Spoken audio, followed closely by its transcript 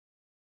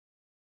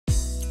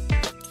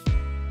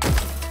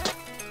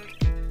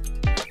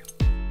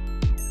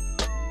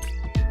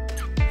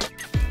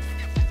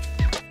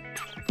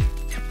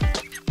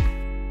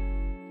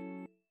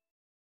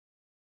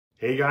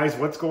Hey guys,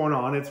 what's going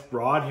on? It's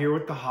Rod here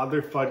with the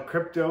Hodler Fud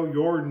Crypto,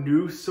 your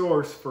new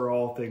source for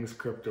all things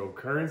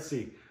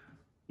cryptocurrency.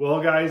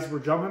 Well guys, we're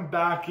jumping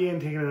back in,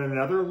 taking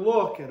another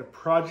look at a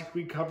project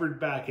we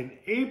covered back in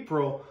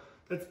April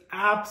that's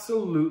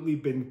absolutely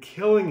been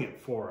killing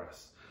it for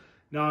us.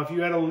 Now, if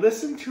you had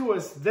listened to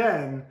us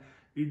then,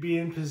 you'd be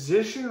in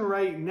position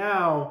right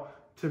now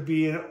to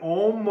be in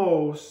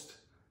almost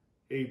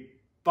a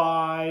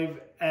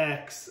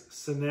 5x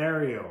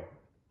scenario.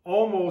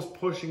 Almost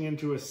pushing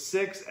into a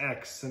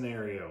 6x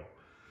scenario.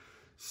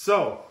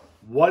 So,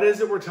 what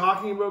is it we're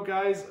talking about,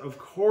 guys? Of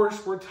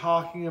course, we're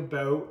talking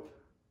about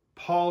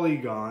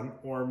Polygon,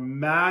 or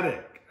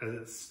MATIC, as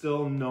it's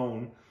still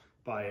known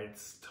by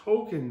its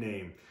token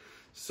name.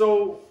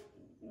 So,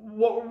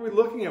 what were we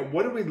looking at?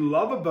 What do we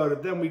love about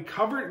it? Then we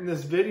covered it in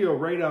this video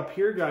right up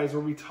here, guys,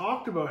 where we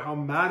talked about how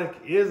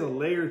MATIC is a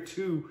layer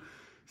 2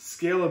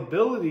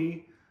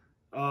 scalability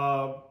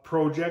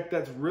project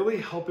that's really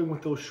helping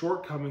with those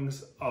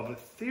shortcomings of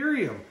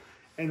Ethereum.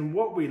 And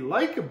what we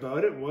like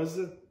about it was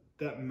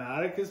that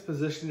MATIC has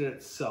positioned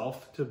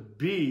itself to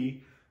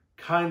be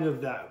kind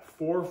of that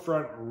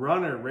forefront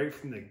runner right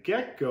from the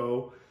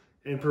get-go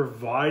in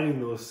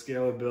providing those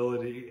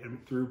scalability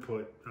and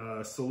throughput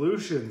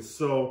solutions.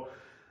 So,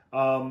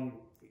 I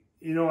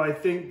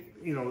think,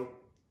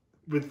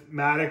 with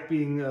MATIC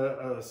being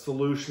a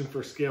solution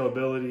for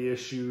scalability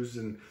issues,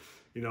 and,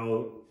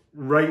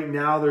 right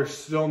now, they're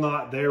still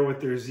not there with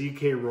their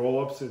ZK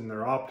rollups and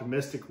their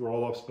optimistic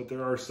rollups, but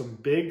there are some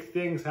big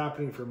things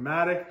happening for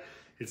MATIC.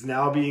 It's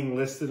now being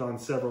listed on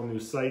several new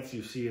sites.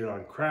 You see it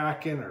on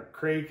Kraken or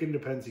Kraken,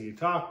 depends who you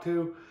talk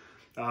to.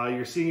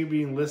 You're seeing it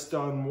being listed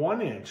on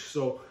 1inch.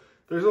 So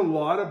there's a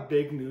lot of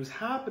big news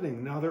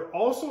happening. Now, they're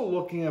also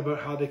looking about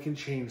how they can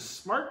change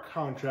smart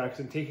contracts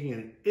and taking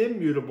an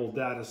immutable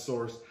data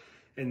source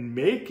and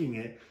making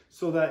it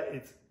so that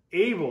it's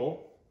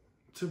able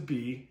to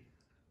be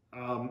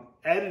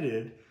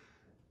edited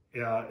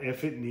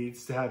if it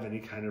needs to have any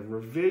kind of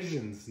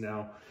revisions.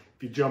 Now,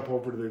 if you jump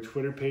over to their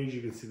Twitter page,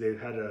 you can see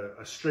they've had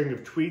a string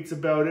of tweets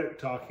about it,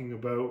 talking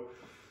about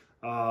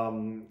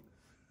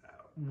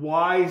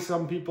why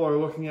some people are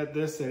looking at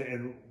this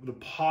and the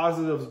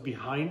positives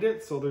behind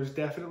it. So there's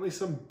definitely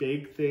some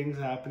big things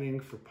happening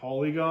for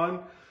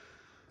Polygon.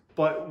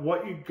 But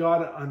what you got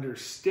to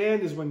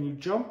understand is when you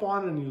jump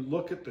on and you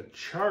look at the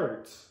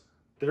charts,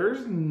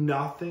 there's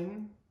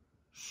nothing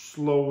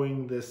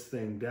slowing this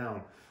thing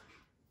down.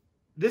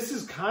 This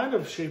is kind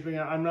of shaping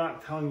out. I'm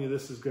not telling you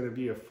this is going to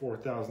be a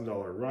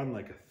 $4,000 run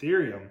like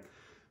Ethereum,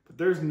 but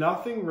there's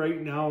nothing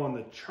right now on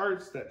the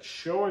charts that's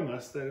showing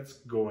us that it's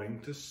going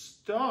to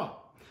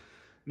stop.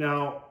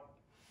 Now,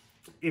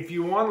 if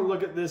you want to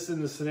look at this in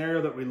the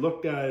scenario that we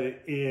looked at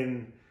it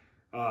in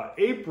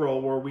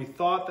April, where we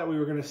thought that we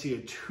were going to see a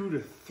 2 to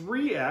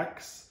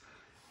 3x,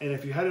 and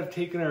if you had have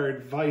taken our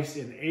advice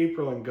in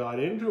April and got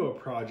into a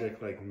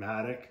project like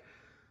MATIC,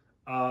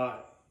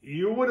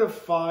 you would have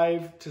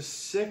 5 to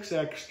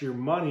 6x your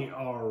money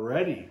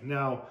already.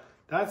 Now,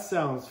 that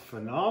sounds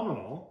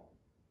phenomenal.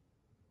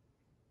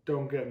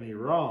 Don't get me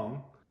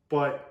wrong.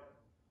 But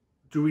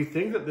do we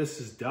think that this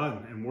is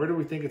done? And where do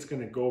we think it's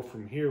going to go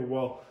from here?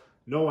 Well,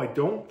 no, I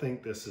don't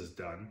think this is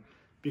done.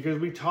 Because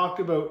we talked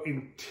about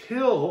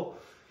until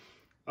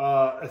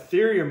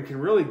Ethereum can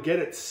really get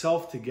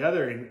itself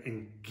together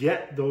and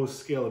get those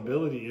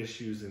scalability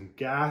issues and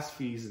gas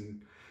fees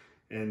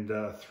and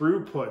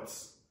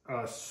throughputs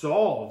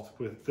solved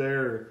with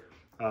their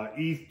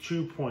ETH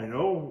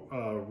 2.0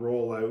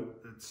 rollout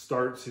that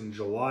starts in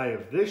July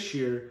of this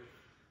year.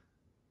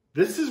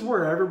 This is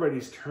where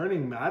everybody's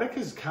turning. MATIC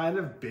has kind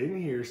of been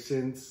here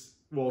since,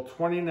 well,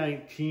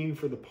 2019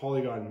 for the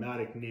Polygon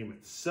MATIC name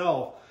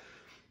itself,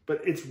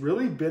 but it's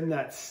really been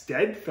that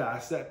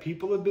steadfast that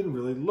people have been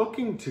really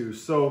looking to.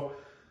 So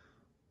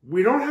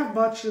we don't have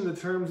much in the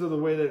terms of the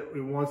way that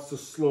it wants to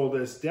slow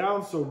this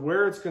down. So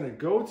where it's going to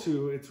go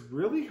to, it's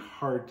really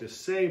hard to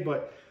say.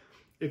 But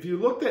if you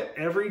looked at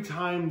every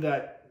time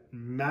that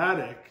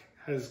MATIC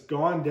has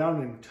gone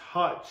down and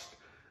touched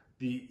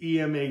the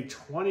EMA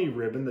 20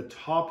 ribbon, the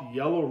top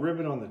yellow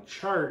ribbon on the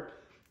chart,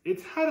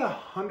 it's had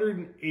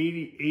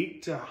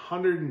 188 to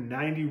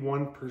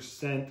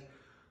 191%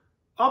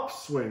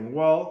 upswing.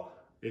 Well,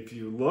 if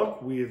you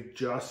look, we have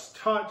just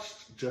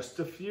touched just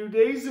a few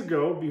days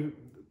ago,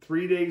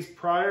 3 days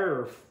prior,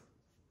 or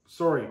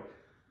sorry,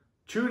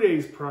 2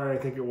 days prior, I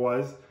think it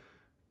was,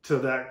 to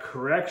that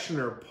correction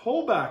or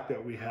pullback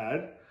that we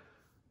had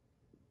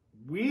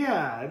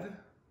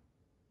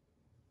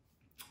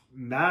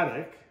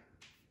MATIC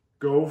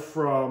go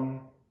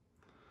from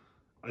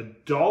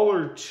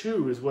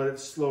 $1.02 is what it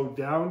slowed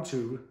down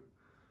to,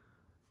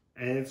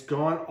 and it's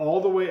gone all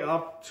the way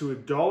up to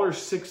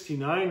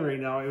 $1.69 right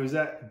now. It was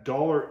at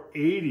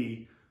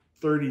 $1.80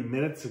 30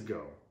 minutes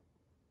ago.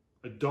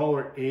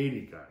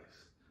 $1.80, guys.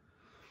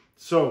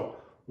 So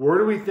where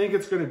do we think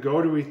it's going to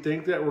go? Do we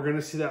think that we're going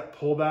to see that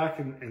pullback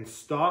and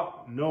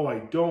stop? No, I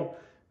don't.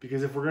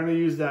 Because if we're going to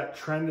use that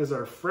trend as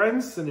our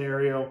friend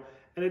scenario,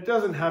 and it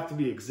doesn't have to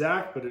be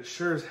exact, but it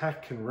sure as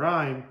heck can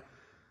rhyme,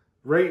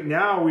 Right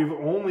now, we've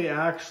only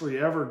actually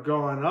ever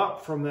gone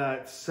up from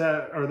that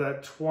set or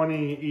that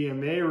 20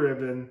 EMA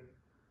ribbon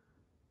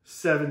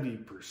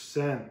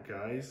 70%,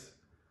 guys.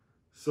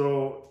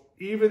 So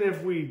even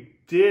if we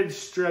did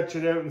stretch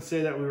it out and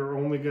say that we were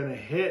only going to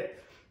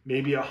hit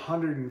maybe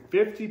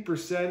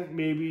 150%,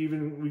 maybe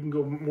even we can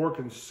go more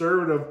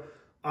conservative.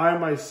 I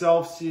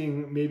myself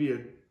seeing maybe a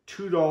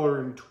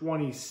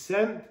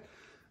 $2.20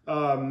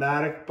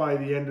 MATIC by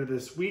the end of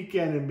this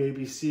weekend, and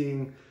maybe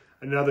seeing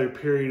another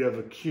period of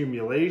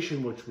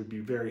accumulation, which would be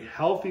very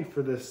healthy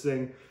for this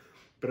thing.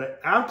 But I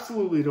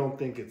absolutely don't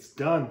think it's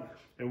done.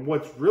 And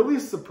what's really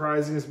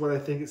surprising is what I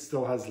think it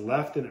still has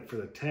left in it for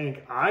the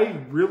tank. I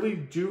really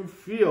do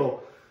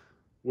feel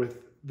with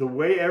the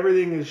way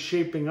everything is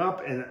shaping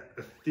up, and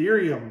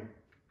Ethereum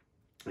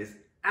is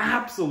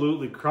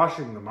absolutely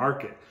crushing the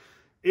market.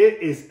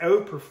 It is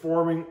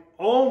outperforming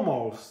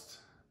almost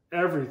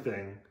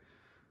everything.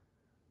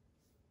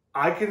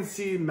 I can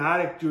see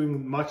MATIC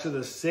doing much of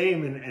the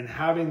same and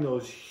having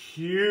those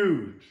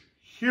huge,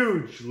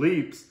 huge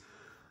leaps.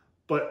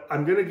 But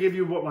I'm going to give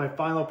you what my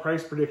final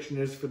price prediction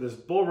is for this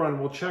bull run.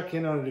 We'll check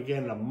in on it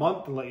again in a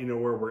month and let you know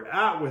where we're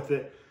at with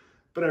it.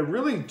 But I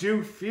really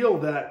do feel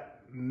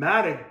that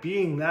MATIC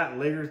being that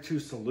layer 2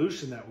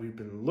 solution that we've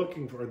been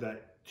looking for,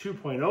 that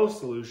 2.0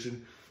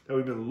 solution that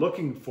we've been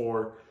looking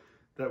for,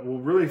 that will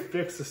really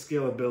fix the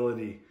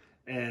scalability.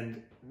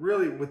 And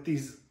really with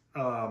these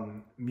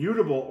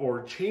mutable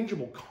or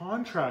changeable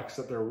contracts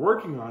that they're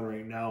working on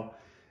right now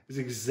is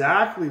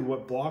exactly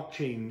what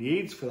blockchain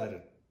needs for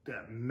that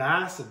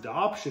mass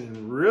adoption,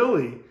 and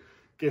really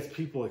gets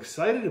people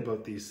excited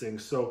about these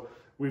things. So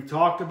we've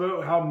talked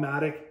about how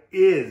MATIC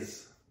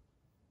is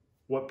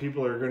what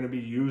people are going to be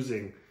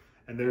using,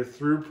 and their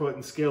throughput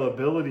and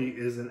scalability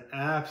is an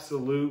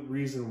absolute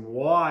reason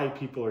why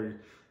people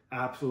are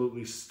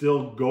absolutely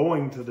still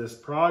going to this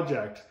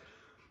project.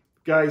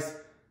 Guys,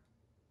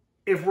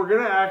 if we're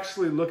going to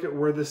actually look at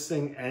where this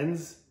thing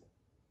ends,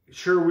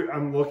 sure,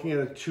 I'm looking at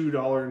a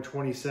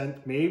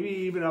 $2.20, maybe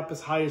even up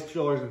as high as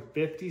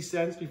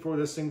 $2.50 before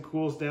this thing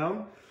cools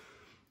down.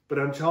 But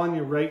I'm telling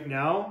you right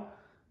now,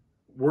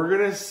 we're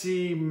going to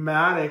see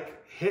MATIC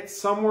hit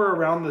somewhere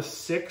around the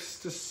 6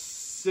 to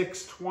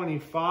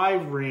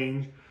 625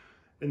 range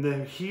in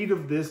the heat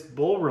of this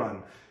bull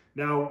run.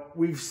 Now,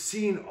 we've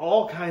seen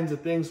all kinds of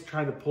things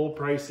trying to pull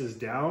prices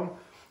down,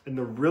 and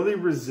the really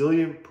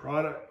resilient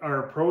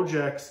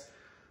projects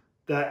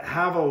that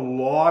have a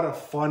lot of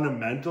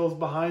fundamentals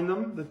behind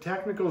them. The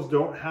technicals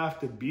don't have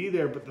to be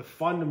there, but the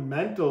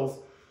fundamentals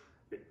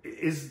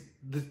is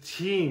the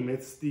team,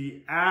 it's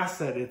the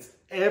asset, it's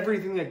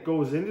everything that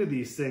goes into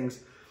these things,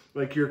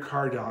 like your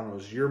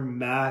Cardanos, your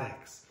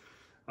MATICs.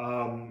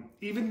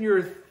 Even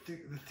your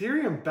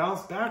Ethereum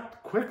bounced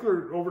back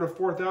quicker over to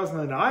 4,000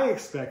 than I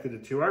expected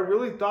it to. I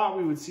really thought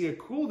we would see a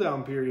cool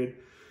down period,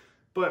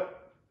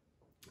 but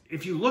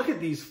if you look at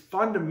these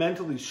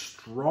fundamentally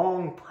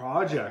strong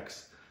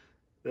projects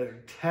that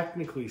are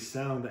technically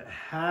sound, that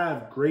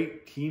have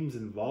great teams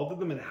involved in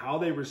them, and how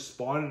they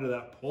responded to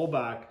that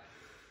pullback,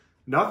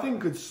 nothing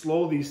could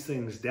slow these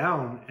things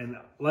down. And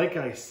like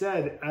I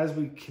said, as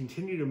we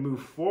continue to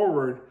move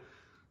forward,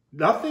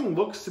 nothing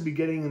looks to be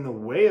getting in the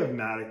way of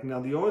MATIC. Now,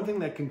 the only thing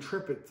that can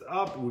trip it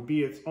up would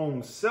be its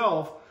own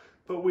self,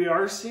 but we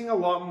are seeing a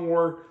lot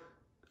more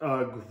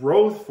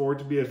growth for it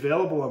to be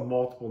available on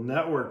multiple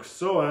networks.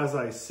 So as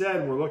I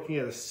said, we're looking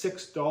at a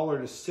 $6 to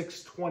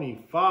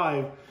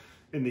 $6.25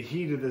 in the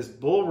heat of this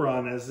bull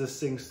run as this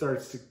thing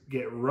starts to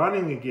get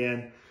running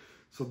again.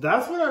 So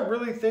that's what I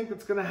really think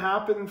that's going to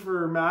happen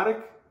for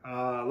MATIC.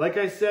 Like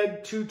I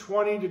said,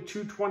 220 to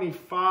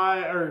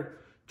 225 or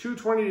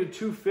 220 to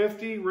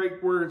 250,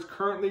 right where it's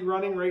currently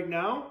running right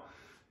now.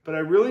 But I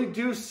really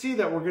do see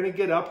that we're going to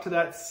get up to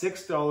that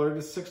 $6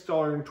 to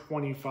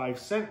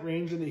 $6.25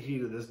 range in the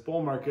heat of this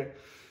bull market.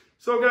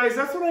 So guys,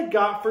 that's what I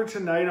got for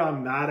tonight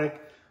on MATIC.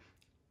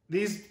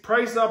 These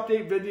price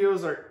update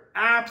videos are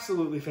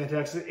absolutely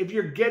fantastic. If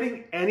you're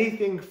getting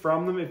anything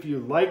from them, if you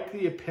like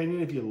the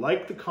opinion, if you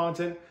like the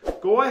content,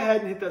 go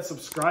ahead and hit that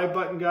subscribe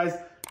button, guys.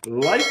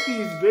 Like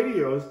these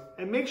videos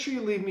and make sure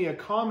you leave me a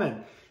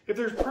comment. If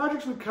there's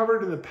projects we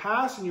covered in the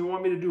past and you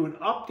want me to do an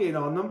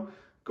update on them,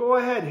 go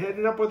ahead, hit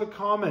it up with a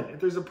comment. If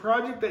there's a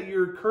project that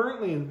you're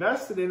currently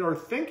invested in or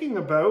thinking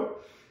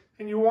about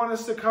and you want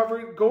us to cover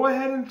it, go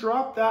ahead and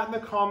drop that in the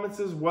comments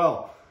as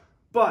well.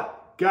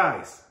 But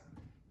guys,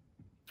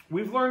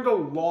 we've learned a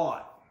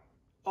lot.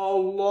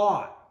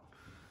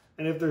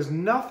 And if there's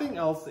nothing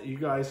else that you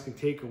guys can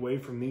take away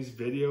from these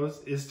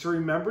videos, is to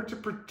remember to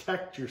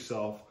protect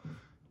yourself.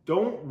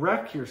 Don't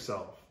wreck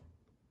yourself.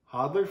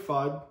 Hodler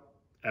Fudd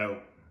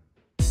out.